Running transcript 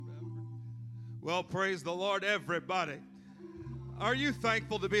Well, praise the Lord, everybody. Are you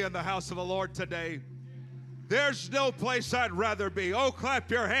thankful to be in the house of the Lord today? There's no place I'd rather be. Oh, clap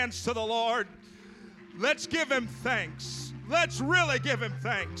your hands to the Lord. Let's give him thanks. Let's really give him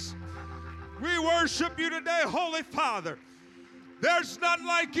thanks. We worship you today, Holy Father. There's none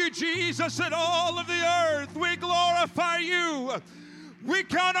like you, Jesus, in all of the earth. We glorify you. We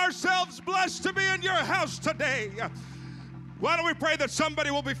count ourselves blessed to be in your house today. Why don't we pray that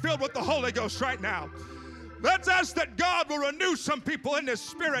somebody will be filled with the Holy Ghost right now? Let's ask that God will renew some people in His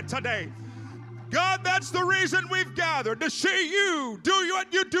Spirit today. God, that's the reason we've gathered, to see you do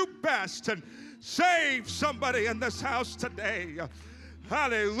what you do best and save somebody in this house today.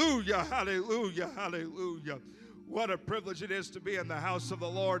 Hallelujah, hallelujah, hallelujah. What a privilege it is to be in the house of the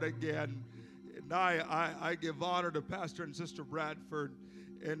Lord again. And I give honor to Pastor and Sister Bradford.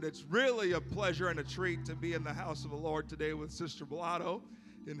 And it's really a pleasure and a treat to be in the house of the Lord today with Sister Bellato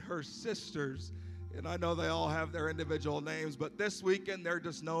and her sisters. And I know they all have their individual names, but this weekend they're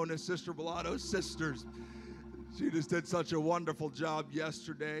just known as Sister Bellato's sisters. She just did such a wonderful job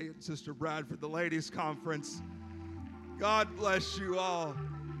yesterday at Sister Bradford, the ladies' conference. God bless you all.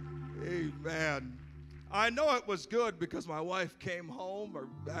 Amen. I know it was good because my wife came home or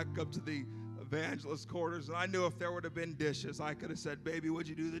back up to the evangelist quarters, and I knew if there would have been dishes, I could have said, "Baby, would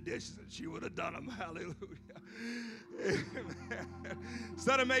you do the dishes?" And she would have done them. Hallelujah. Amen.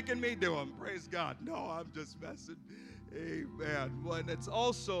 Instead of making me do them, praise God. No, I'm just messing. Amen. Well, and it's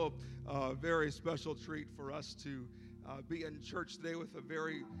also a very special treat for us to be in church today with a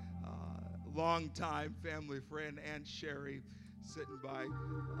very long-time family friend, Aunt Sherry, sitting by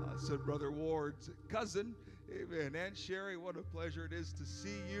said Brother Ward's cousin. Amen. Aunt Sherry, what a pleasure it is to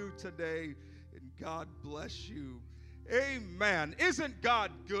see you today. And God bless you. Amen. Isn't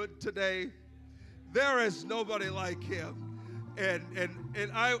God good today? There is nobody like him. And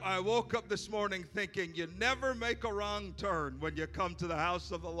I woke up this morning thinking you never make a wrong turn when you come to the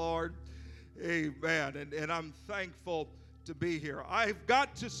house of the Lord. Amen. And I'm thankful to be here. I've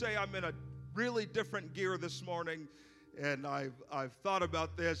got to say I'm in a really different gear this morning. And I've thought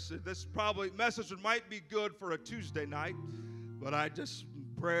about this. This message might be good for a Tuesday night, but I just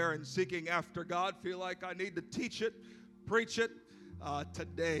prayer and seeking after God feel like I need to teach it, preach it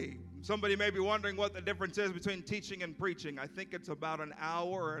today. Somebody may be wondering what the difference is between teaching and preaching. I think it's about an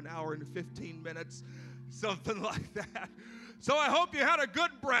hour and 15 minutes, something like that. So I hope you had a good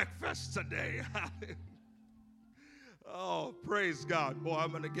breakfast today. Oh, praise God. Boy,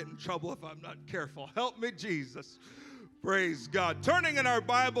 I'm going to get in trouble if I'm not careful. Help me, Jesus. Praise God. Turning in our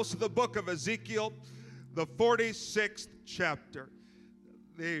Bibles to the book of Ezekiel, the 46th chapter.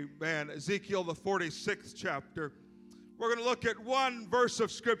 Amen. Ezekiel, the 46th chapter. We're going to look at one verse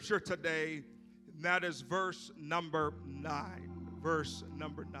of Scripture today, and that is verse number 9. Verse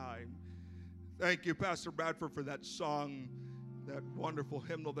number 9. Thank you, Pastor Bradford, for that song, that wonderful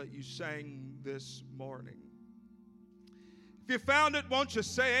hymnal that you sang this morning. If you found it, won't you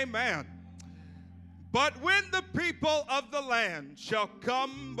say amen? But when the people of the land shall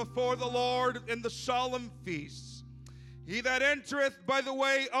come before the Lord in the solemn feasts, he that entereth by the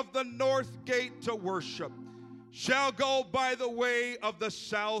way of the north gate to worship shall go by the way of the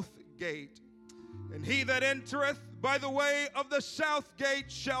south gate. And he that entereth by the way of the south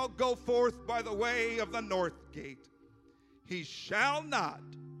gate shall go forth by the way of the north gate. He shall not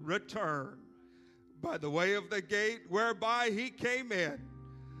return by the way of the gate whereby he came in,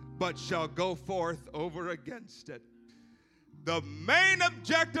 but shall go forth over against it. The main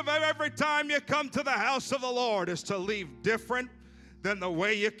objective of every time you come to the house of the Lord is to leave different than the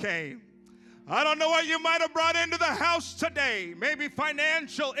way you came. I don't know what you might have brought into the house today. Maybe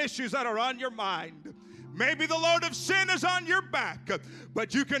financial issues that are on your mind. Maybe the load of sin is on your back,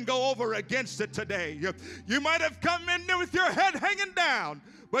 but you can go over against it today. You might have come in with your head hanging down,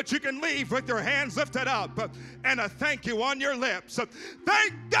 but you can leave with your hands lifted up and a thank you on your lips.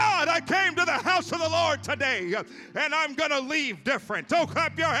 Thank God I came to the house of the Lord today, and I'm going to leave different. Oh,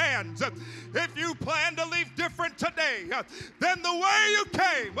 clap your hands. If you plan to leave different today than the way you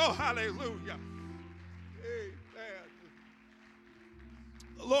came, oh, hallelujah. Amen.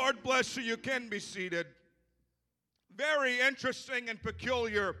 The Lord bless you. You can be seated. Very interesting and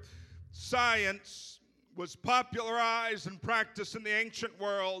peculiar science was popularized and practiced in the ancient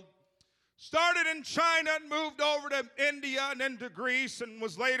world. Started in China and moved over to India and into Greece and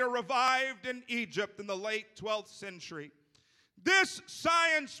was later revived in Egypt in the late 12th century. This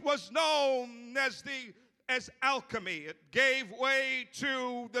science was known as alchemy. It gave way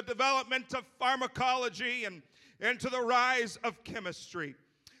to the development of pharmacology and to the rise of chemistry.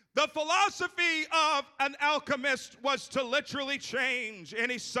 The philosophy of an alchemist was to literally change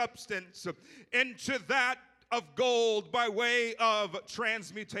any substance into that of gold by way of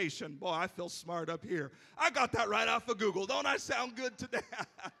transmutation. Boy, I feel smart up here. I got that right off of Google. Don't I sound good today?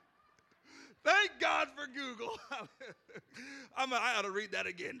 Thank God for Google. I ought to read that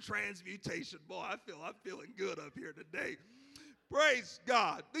again. Transmutation. Boy, I'm feeling good up here today. Praise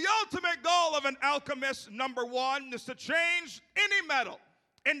God. The ultimate goal of an alchemist, number one, is to change any metal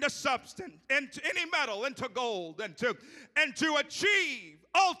into substance, into any metal into gold, and to achieve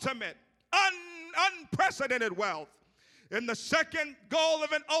ultimate, unprecedented wealth. And the second goal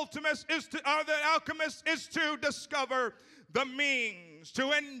of an alchemist is to discover the means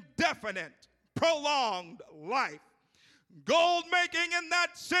to indefinite, prolonged life. Gold making in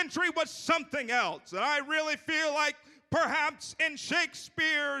that century was something else, and I really feel like perhaps in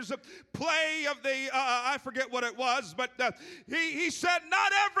Shakespeare's play of I forget what it was, but he said,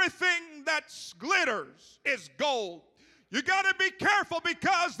 not everything that glitters is gold. You got to be careful,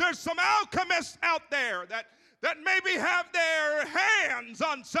 because there's some alchemists out there that maybe have their hands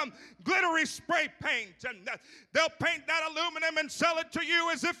on some glittery spray paint, and they'll paint that aluminum and sell it to you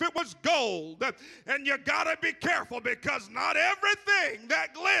as if it was gold. And you got to be careful, because not everything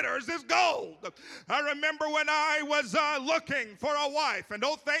that glitters is gold. I remember when I was looking for a wife, and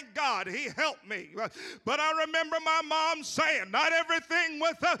oh, thank God he helped me. But I remember my mom saying, not everything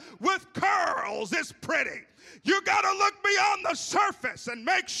with curls is pretty. You got to look beyond the surface and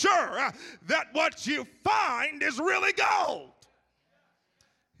make sure that what you find is really gold.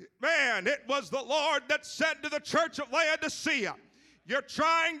 Man, it was the Lord that said to the church of Laodicea, you're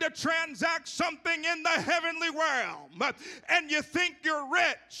trying to transact something in the heavenly realm, and you think you're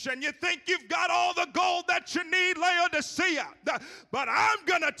rich, and you think you've got all the gold that you need, Laodicea. But I'm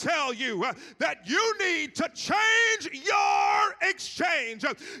going to tell you that you need to change your exchange.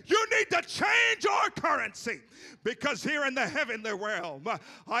 You need to change your currency. Because here in the heavenly realm,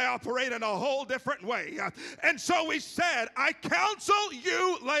 I operate in a whole different way. And so he said, I counsel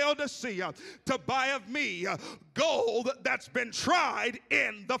you, Laodicea, to buy of me gold that's been tried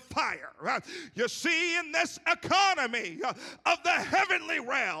in the fire. You see, in this economy of the heavenly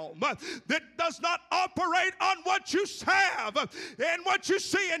realm, that does not operate on what you have and what you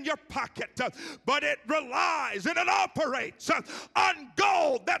see in your pocket, but it relies and it operates on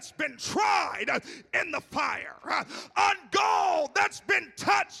gold that's been tried in the fire. On gold that's been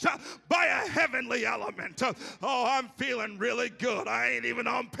touched by a heavenly element. Oh, I'm feeling really good. I ain't even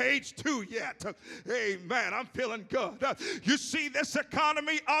on page 2 yet. Amen. I'm feeling good. You see, this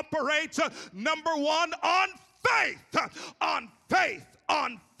economy operates, number one, on faith. On faith.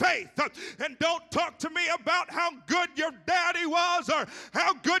 On faith. And don't talk to me about how good your daddy was or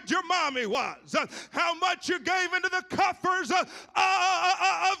how good your mommy was, how much you gave into the coffers of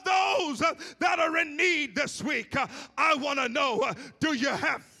those that are in need this week. I want to know, do you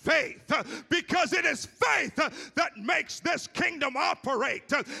have faith? Because it is faith that makes this kingdom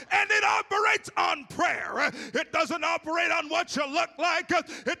operate, and it operates on prayer. It doesn't operate on what you look like.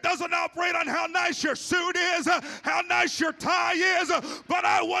 It doesn't operate on how nice your suit is, how nice your tie is, but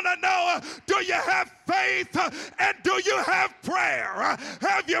I want to know, do you have faith and do you have prayer?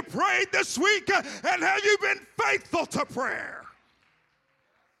 Have you prayed this week, and have you been faithful to prayer?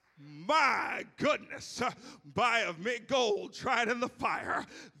 My goodness, buy of me gold tried in the fire.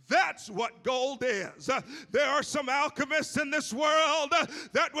 That's what gold is. There are some alchemists in this world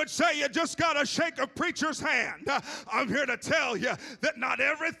that would say you just got to shake a preacher's hand. I'm here to tell you that not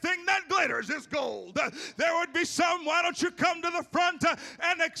everything that glitters is gold. There would be some, why don't you come to the front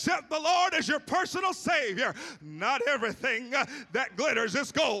and accept the Lord as your personal Savior? Not everything that glitters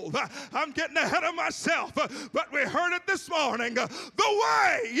is gold. I'm getting ahead of myself, but we heard it this morning. The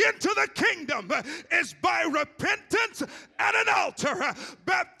way into the kingdom is by repentance at an altar,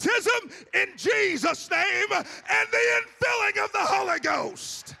 baptism in Jesus' name, and the infilling of the Holy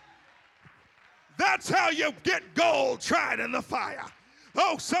Ghost. That's how you get gold tried in the fire.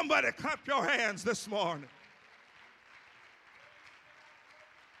 Oh, somebody clap your hands this morning.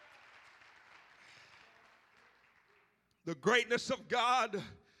 The greatness of God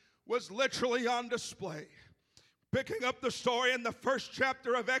was literally on display. Picking up the story in the first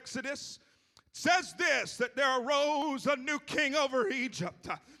chapter of Exodus, it says this, that there arose a new king over Egypt,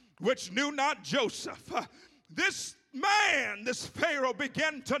 which knew not Joseph. This man, this Pharaoh,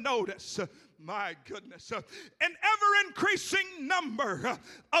 began to notice, my goodness, an ever-increasing number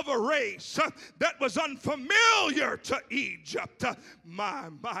of a race that was unfamiliar to Egypt. My,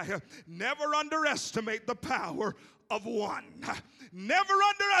 never underestimate the power of one. Never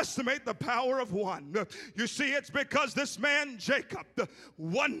underestimate the power of one. You see, it's because this man Jacob,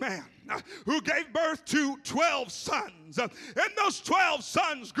 one man who gave birth to 12 sons, and those 12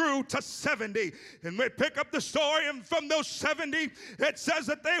 sons grew to 70. And we pick up the story, and from those 70, it says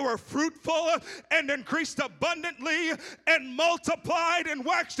that they were fruitful and increased abundantly and multiplied and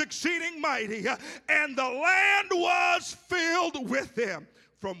waxed exceeding mighty. And the land was filled with them.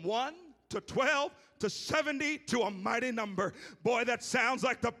 From 1 to 12 to 70 to a mighty number. Boy, that sounds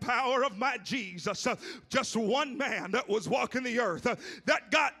like the power of my Jesus. Just one man that was walking the earth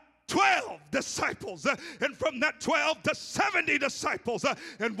that got 12 disciples, and from that 12 to 70 disciples,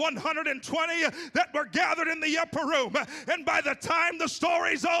 and 120 that were gathered in the upper room. And by the time the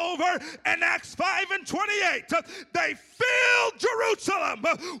story's over in Acts 5 and 28, they filled Jerusalem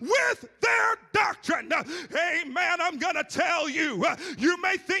with their doctrine. Amen. I'm going to tell you, you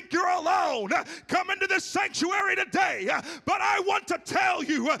may think you're alone coming to this sanctuary today, but I want to tell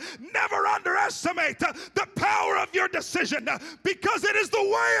you, never underestimate the power of your decision, because it is the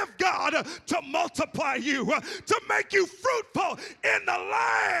way of God to multiply you, to make you fruitful in the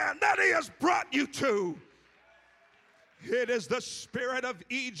land that He has brought you to. It is the spirit of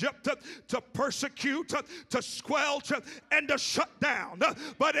Egypt to persecute, to squelch, and to shut down.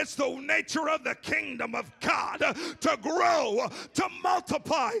 But it's the nature of the kingdom of God to grow, to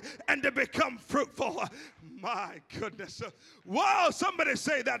multiply, and to become fruitful. My goodness. Wow, somebody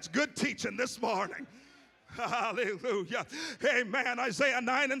say that's good teaching this morning. Hallelujah. Amen. Isaiah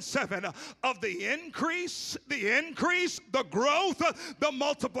 9 and 7. Of the increase, the growth, the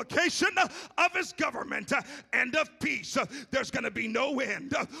multiplication of His government and of peace, there's going to be no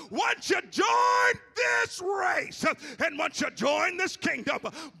end. Once you join this race and once you join this kingdom,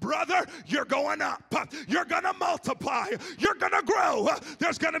 brother, you're going up. You're going to multiply. You're going to grow.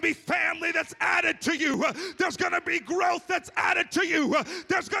 There's going to be family that's added to you. There's going to be growth that's added to you.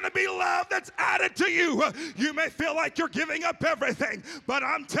 There's going to be love that's added to you. You may feel like you're giving up everything, but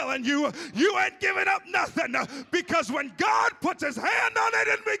I'm telling you, you ain't giving up nothing, because when God puts His hand on it,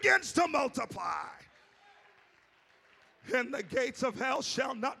 it begins to multiply. And the gates of hell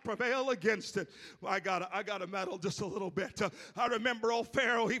shall not prevail against it. Well, I gotta meddle just a little bit. I remember old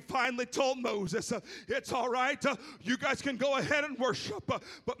Pharaoh, he finally told Moses, it's all right, you guys can go ahead and worship,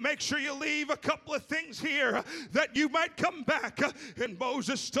 but make sure you leave a couple of things here that you might come back. And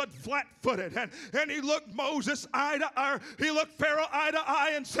Moses stood flat-footed, and he looked Pharaoh eye to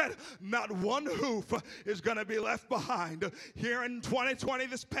eye and said, not one hoof is gonna be left behind. Here in 2020,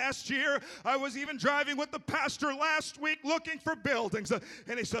 this past year, I was even driving with the pastor last week looking for buildings,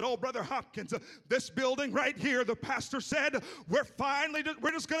 and he said, oh, Brother Hopkins, this building right here, the pastor said, we're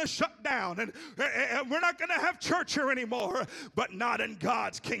just going to shut down, and we're not going to have church here anymore. But not in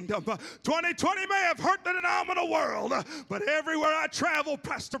God's kingdom. 2020 may have hurt the denominational world, but everywhere I travel,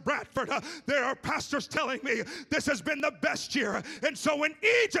 Pastor Bradford, there are pastors telling me this has been the best year. And so when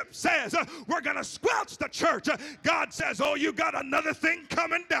Egypt says we're going to squelch the church, God says, oh, you got another thing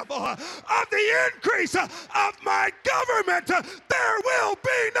coming, devil. Of the increase of my government, there will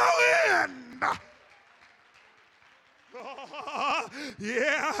be no end.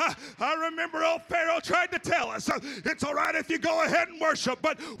 Yeah, I remember old Pharaoh tried to tell us, it's all right if you go ahead and worship,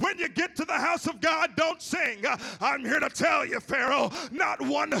 but when you get to the house of God, don't sing. I'm here to tell you, Pharaoh, not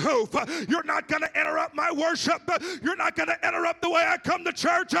one hoof. You're not going to interrupt my worship. You're not going to interrupt the way I come to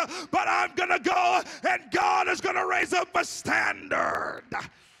church, but I'm going to go, and God is going to raise up a standard.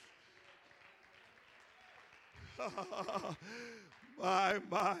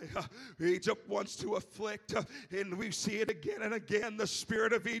 My, Egypt wants to afflict, and we see it again and again, the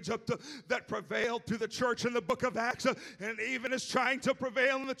spirit of Egypt that prevailed through the church in the book of Acts, and even is trying to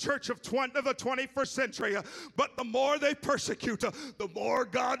prevail in the church of the 21st century. But the more they persecute, the more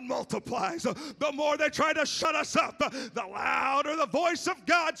God multiplies. The more they try to shut us up, the louder the voice of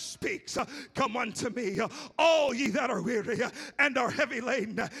God speaks. Come unto me, all ye that are weary and are heavy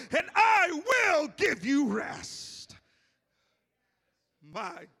laden, and I will give you rest.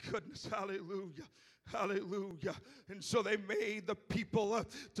 My goodness, hallelujah, hallelujah. And so they made the people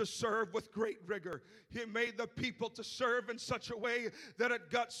to serve with great rigor. He made the people to serve in such a way that it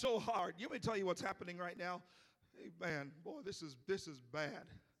got so hard. Let me tell you what's happening right now. Hey, man, boy, this is bad.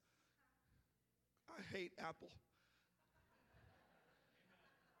 I hate Apple.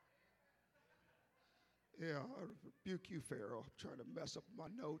 Yeah, I rebuke you, Pharaoh. I'm trying to mess up my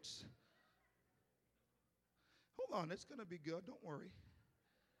notes. Hold on, it's going to be good. Don't worry.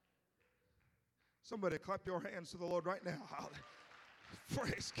 Somebody clap your hands to the Lord right now.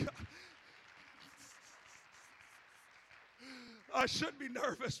 Praise God. I should be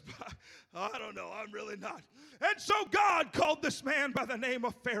nervous, but I don't know. I'm really not. And so God called this man by the name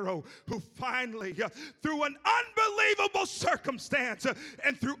of Pharaoh, who finally, through an unbelievable circumstance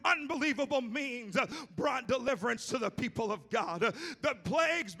and through unbelievable means, brought deliverance to the people of God. The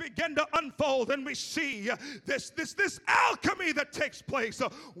plagues begin to unfold, and we see this alchemy that takes place,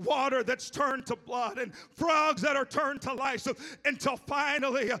 water that's turned to blood and frogs that are turned to lice, until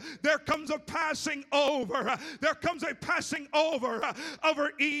finally there comes a passing over. There comes a passing over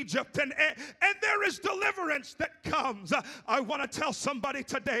Egypt, and there is deliverance that comes. I want to tell somebody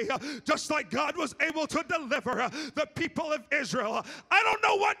today, just like God was able to deliver the people of Israel, I don't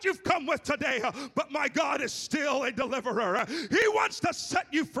know what you've come with today, but my God is still a deliverer. He wants to set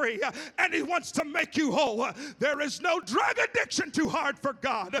you free, and He wants to make you whole. There is no drug addiction too hard for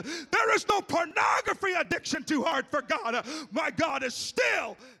God. There is no pornography addiction too hard for God. My God is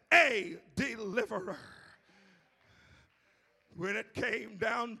still a deliverer. When it came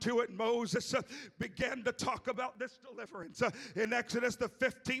down to it, Moses began to talk about this deliverance. In Exodus, the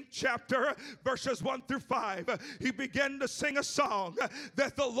 15th chapter, verses 1 through 5, he began to sing a song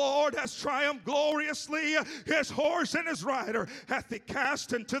that the Lord has triumphed gloriously. His horse and his rider hath he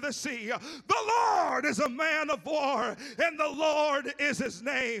cast into the sea. The Lord is a man of war, and the Lord is his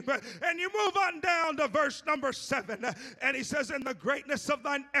name. And you move on down to verse number 7, and he says, in the greatness of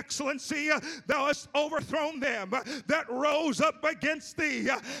thine excellency, thou hast overthrown them that rose up against thee.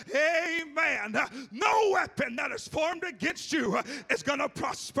 Amen. No weapon that is formed against you is going to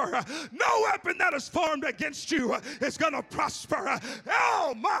prosper. No weapon that is formed against you is going to prosper.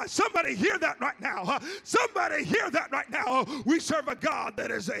 Oh my, somebody hear that right now. Somebody hear that right now. We serve a God that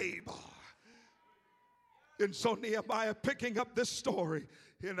is able. And so Nehemiah, picking up this story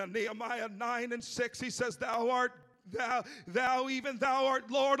in Nehemiah 9 and 6, he says, Thou, even thou art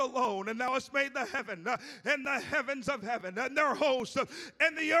Lord alone, and thou hast made the heaven and the heavens of heaven and their hosts,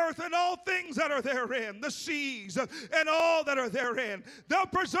 and the earth and all things that are therein, the seas and all that are therein. Thou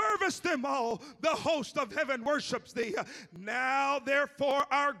preservest them all. The host of heaven worships thee. Now therefore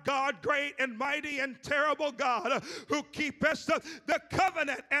our God, great and mighty and terrible God, who keepest the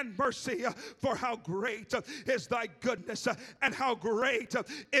covenant and mercy, for how great is thy goodness, and how great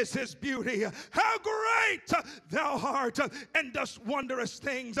is his beauty. How great thou art, and dost wondrous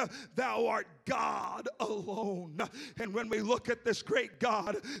things. Thou art God alone. And when we look at this great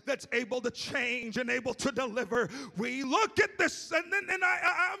God that's able to change and able to deliver, we look at this, and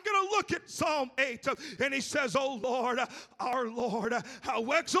I'm going to look at Psalm 8, and he says, O Lord, our Lord, how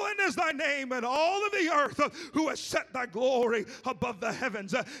excellent is thy name in all of the earth, who has set thy glory above the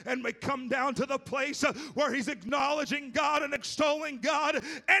heavens. And we come down to the place where he's acknowledging God and extolling God,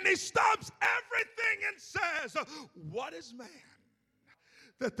 and he stops everything and says, what is man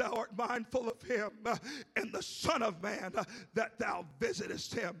that thou art mindful of him, and the Son of Man that thou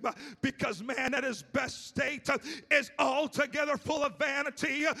visitest him? Because man at his best state is altogether full of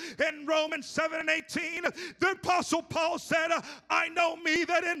vanity. In Romans 7 and 18, the Apostle Paul said, I know me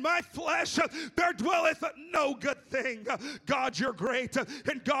that in my flesh there dwelleth no good thing. God, you're great,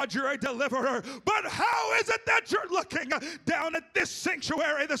 and God, you're a deliverer. But how is it that you're looking down at this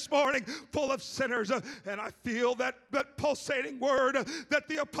sanctuary this morning full of sinners? And I feel that pulsating word that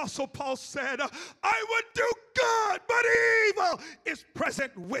the Apostle Paul said, I would do good, but evil is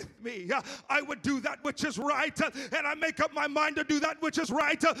present with me. I would do that which is right, and I make up my mind to do that which is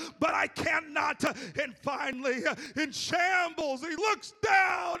right, but I cannot. And finally, in shambles, he looks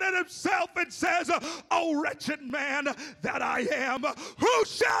down at himself and says, O wretched man that I am, who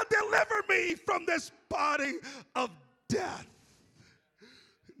shall deliver me from this body of death?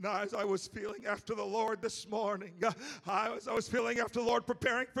 Now, as I was feeling after the Lord this morning, I was feeling after the Lord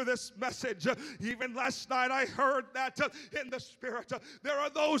preparing for this message. Even last night, I heard that in the Spirit. There are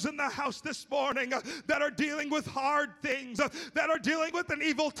those in the house this morning that are dealing with hard things, that are dealing with an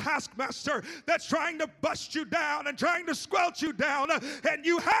evil taskmaster that's trying to bust you down and trying to squelch you down. And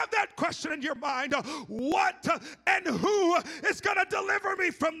you have that question in your mind, what and who is going to deliver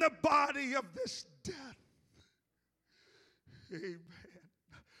me from the body of this death? Amen.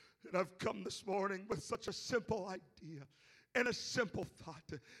 And I've come this morning with such a simple idea and a simple thought.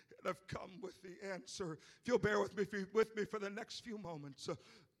 And I've come with the answer. If you'll bear with me for the next few moments.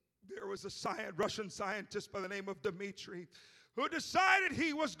 There was a Russian scientist by the name of Dmitri who decided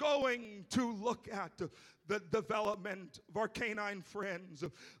he was going to look at the development of our canine friends,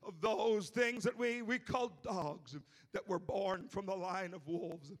 of those things that we call dogs that were born from the line of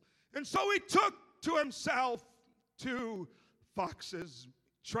wolves. And so he took to himself 2 foxes,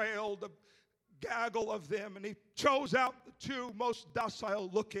 trailed a gaggle of them, and he chose out the 2 most docile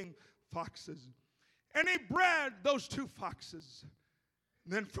looking foxes. And he bred those two foxes.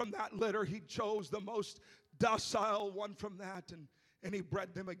 And then from that litter, he chose the most docile one from that, and he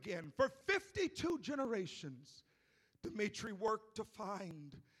bred them again. For 52 generations, Dmitri worked to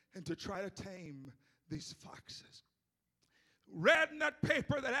find and to try to tame these foxes. Read in that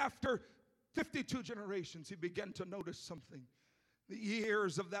paper that after 52 generations, he began to notice something. The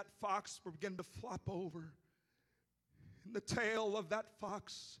ears of that fox began to flop over. And the tail of that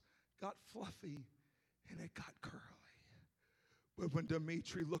fox got fluffy and it got curly. But when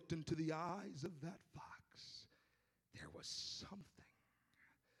Dmitri looked into the eyes of that fox, there was something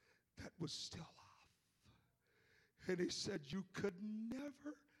that was still off. And he said, you could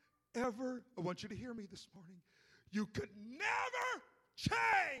never, ever, I want you to hear me this morning, you could never change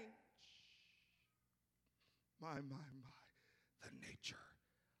the nature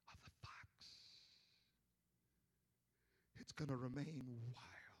of the fox. It's going to remain wild.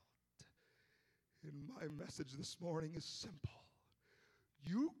 And my message this morning is simple.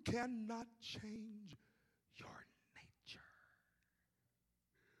 You cannot change your nature.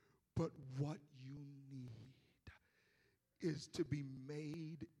 But what you need is to be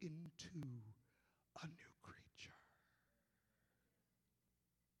made into a new creature.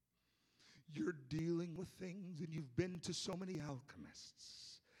 You're dealing with things, and you've been to so many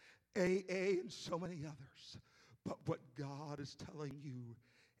alchemists, AA, and so many others. But what God is telling you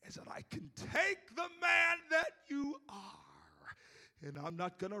is that I can take the man that you are, and I'm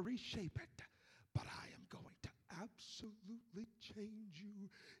not going to reshape it, but I am going to absolutely change you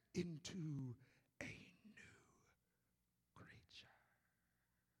into a new creature.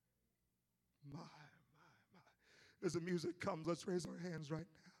 My. As the music comes, let's raise our hands right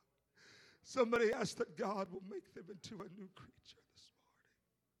now. Somebody asked that God will make them into a new creature this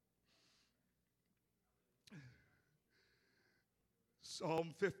morning.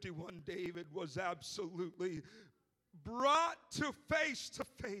 Psalm 51, David was absolutely brought to face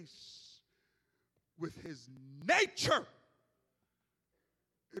with his nature.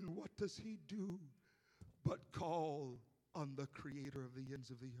 And what does he do but call on the creator of the ends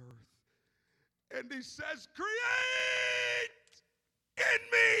of the earth? And he says, create in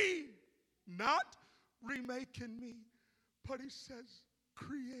me. Not remake in me, but he says,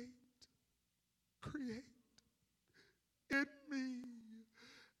 create in me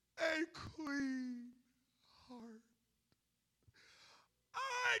a clean heart.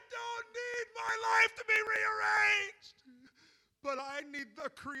 I don't need my life to be rearranged, but I need the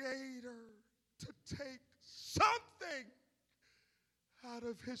Creator to take something out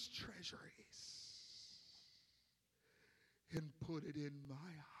of his treasuries and put it in my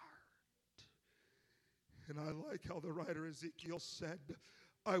heart. And I like how the writer Ezekiel said,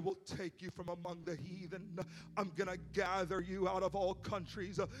 I will take you from among the heathen. I'm going to gather you out of all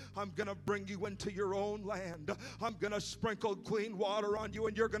countries. I'm going to bring you into your own land. I'm going to sprinkle clean water on you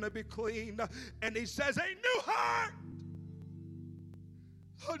and you're going to be clean. And he says, a new heart.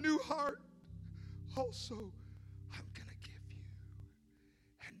 A new heart also I'm going to give you.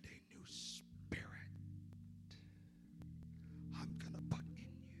 And a new spirit I'm going to put in you.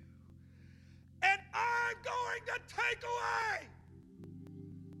 And I'm going to take away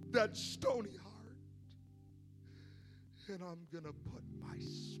that stony heart, and I'm going to put my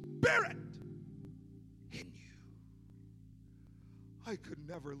spirit in you. I could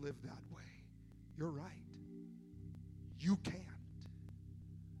never live that way. You're right. You can't.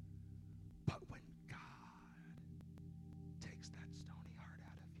 But when God takes that stony heart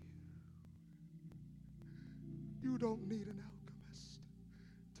out of you, you don't need an alchemist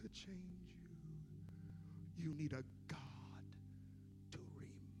to change you. You need a God.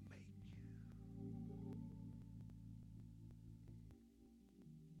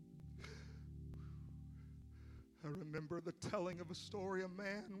 I remember the telling of a story. A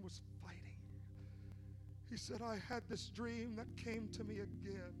man was fighting. He said, I had this dream that came to me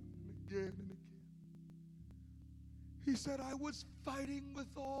again and again and again. He said, I was fighting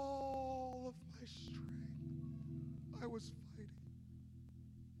with all of my strength. I was fighting.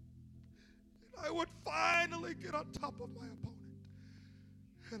 And I would finally get on top of my opponent.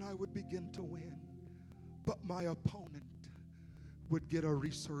 And I would begin to win. But my opponent would get a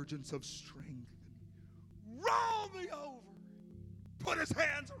resurgence of strength. Roll me over, put his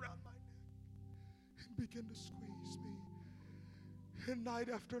hands around my neck, and begin to squeeze me. And night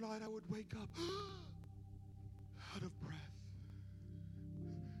after night, I would wake up out of breath.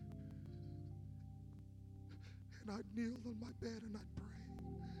 And I'd kneel on my bed and I'd pray.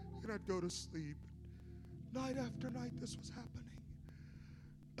 And I'd go to sleep. Night after night, this was happening.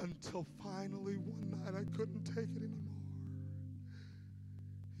 Until finally, one night, I couldn't take it anymore.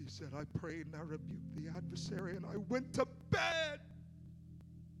 He said, I prayed and I rebuked the adversary and I went to bed.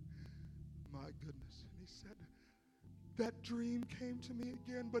 My goodness. And he said, that dream came to me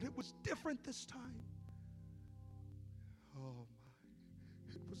again, but it was different this time. Oh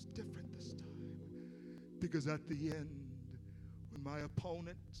my, it was different this time. Because at the end, when my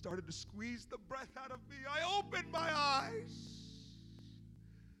opponent started to squeeze the breath out of me, I opened my eyes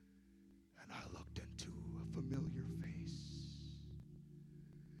and I looked into a familiar face.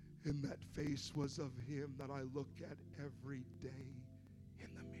 And that face was of him that I look at every day in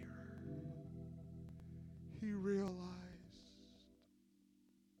the mirror. He realized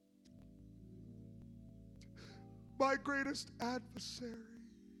my greatest adversary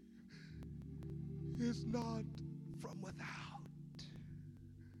is not from without,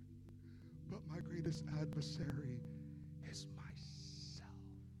 but my greatest adversary is myself.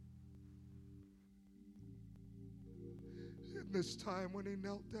 In this time when he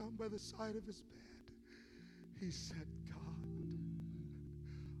knelt down by the side of his bed, he said, God,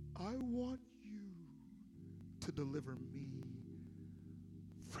 I want you to deliver me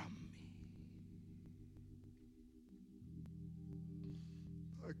from me.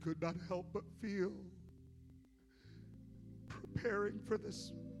 I could not help but feel, preparing for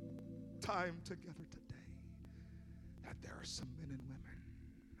this time together today, that there are some men and women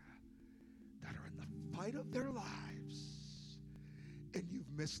that are in the fight of their lives, and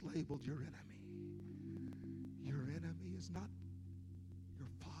you've mislabeled your enemy. Your enemy is not your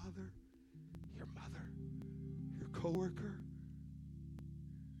father, your mother, your coworker.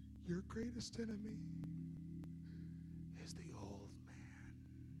 Your greatest enemy is the old man.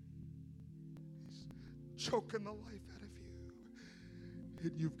 He's choking the life out of you.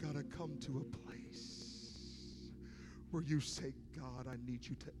 And you've got to come to a place where you say, God, I need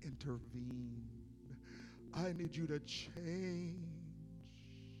you to intervene. I need you to change.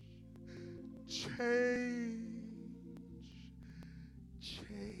 Change.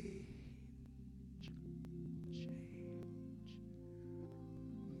 Change. Change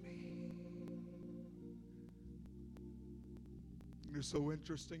me. It's so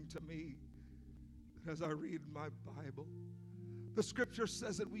interesting to me that as I read my Bible, the scripture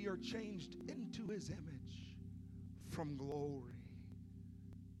says that we are changed into his image from glory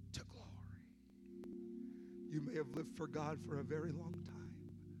to glory. You may have lived for God for a very long time,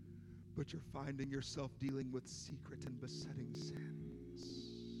 but you're finding yourself dealing with secret and besetting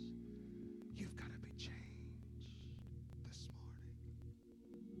sins. You've got to be changed this morning.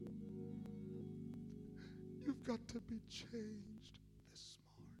 You've got to be changed this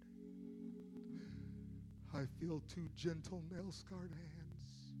morning. I feel two gentle nail-scarred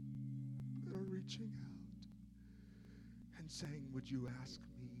hands that are reaching out and saying, would you ask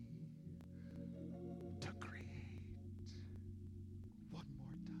me to create one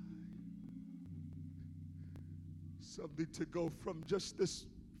more time? Something to go from just this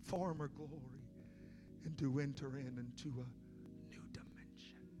former glory and to enter into a new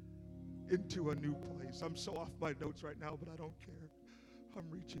dimension, into a new place. I'm so off my notes right now, but I don't care. I'm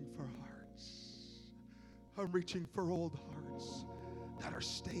reaching for hearts. I'm reaching for old hearts that are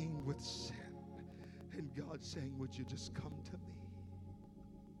stained with sin. And God's saying, would you just come to me?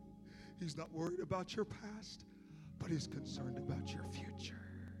 He's not worried about your past, but he's concerned about your future.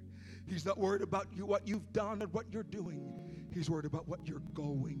 He's not worried about you, what you've done and what you're doing. He's worried about what you're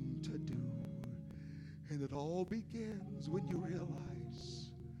going to do. And it all begins when you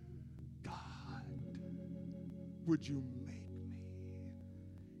realize, God, would you make me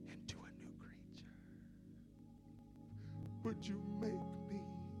into a new creature? Would you make me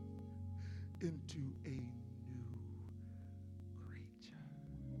into a new creature?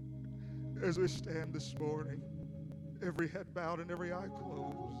 As we stand this morning, every head bowed and every eye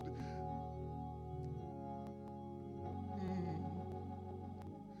closed.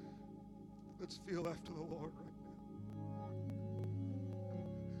 Let's feel after the Lord right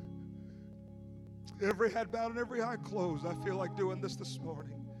now. Every head bowed and every eye closed. I feel like doing this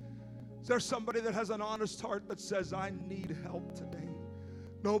morning. Is there somebody that has an honest heart that says, I need help today?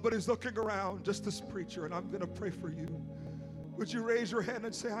 Nobody's looking around, just this preacher, and I'm going to pray for you. Would you raise your hand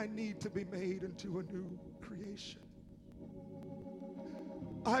and say, I need to be made into a new creation?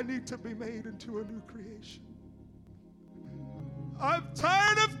 I need to be made into a new creation. I'm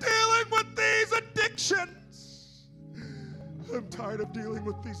tired of dealing with these addictions. I'm tired of dealing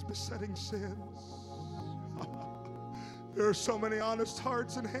with these besetting sins. There are so many honest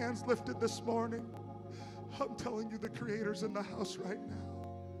hearts and hands lifted this morning. I'm telling you, the Creator's in the house right now.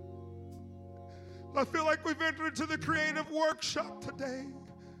 I feel like we've entered into the creative workshop today.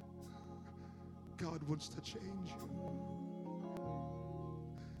 God wants to change you.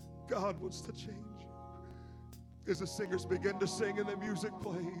 God wants to change you. As the singers begin to sing and the music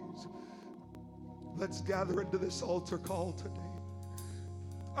plays, let's gather into this altar call today.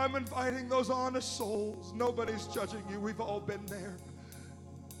 I'm inviting those honest souls. Nobody's judging you. We've all been there.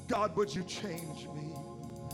 God, would you change me?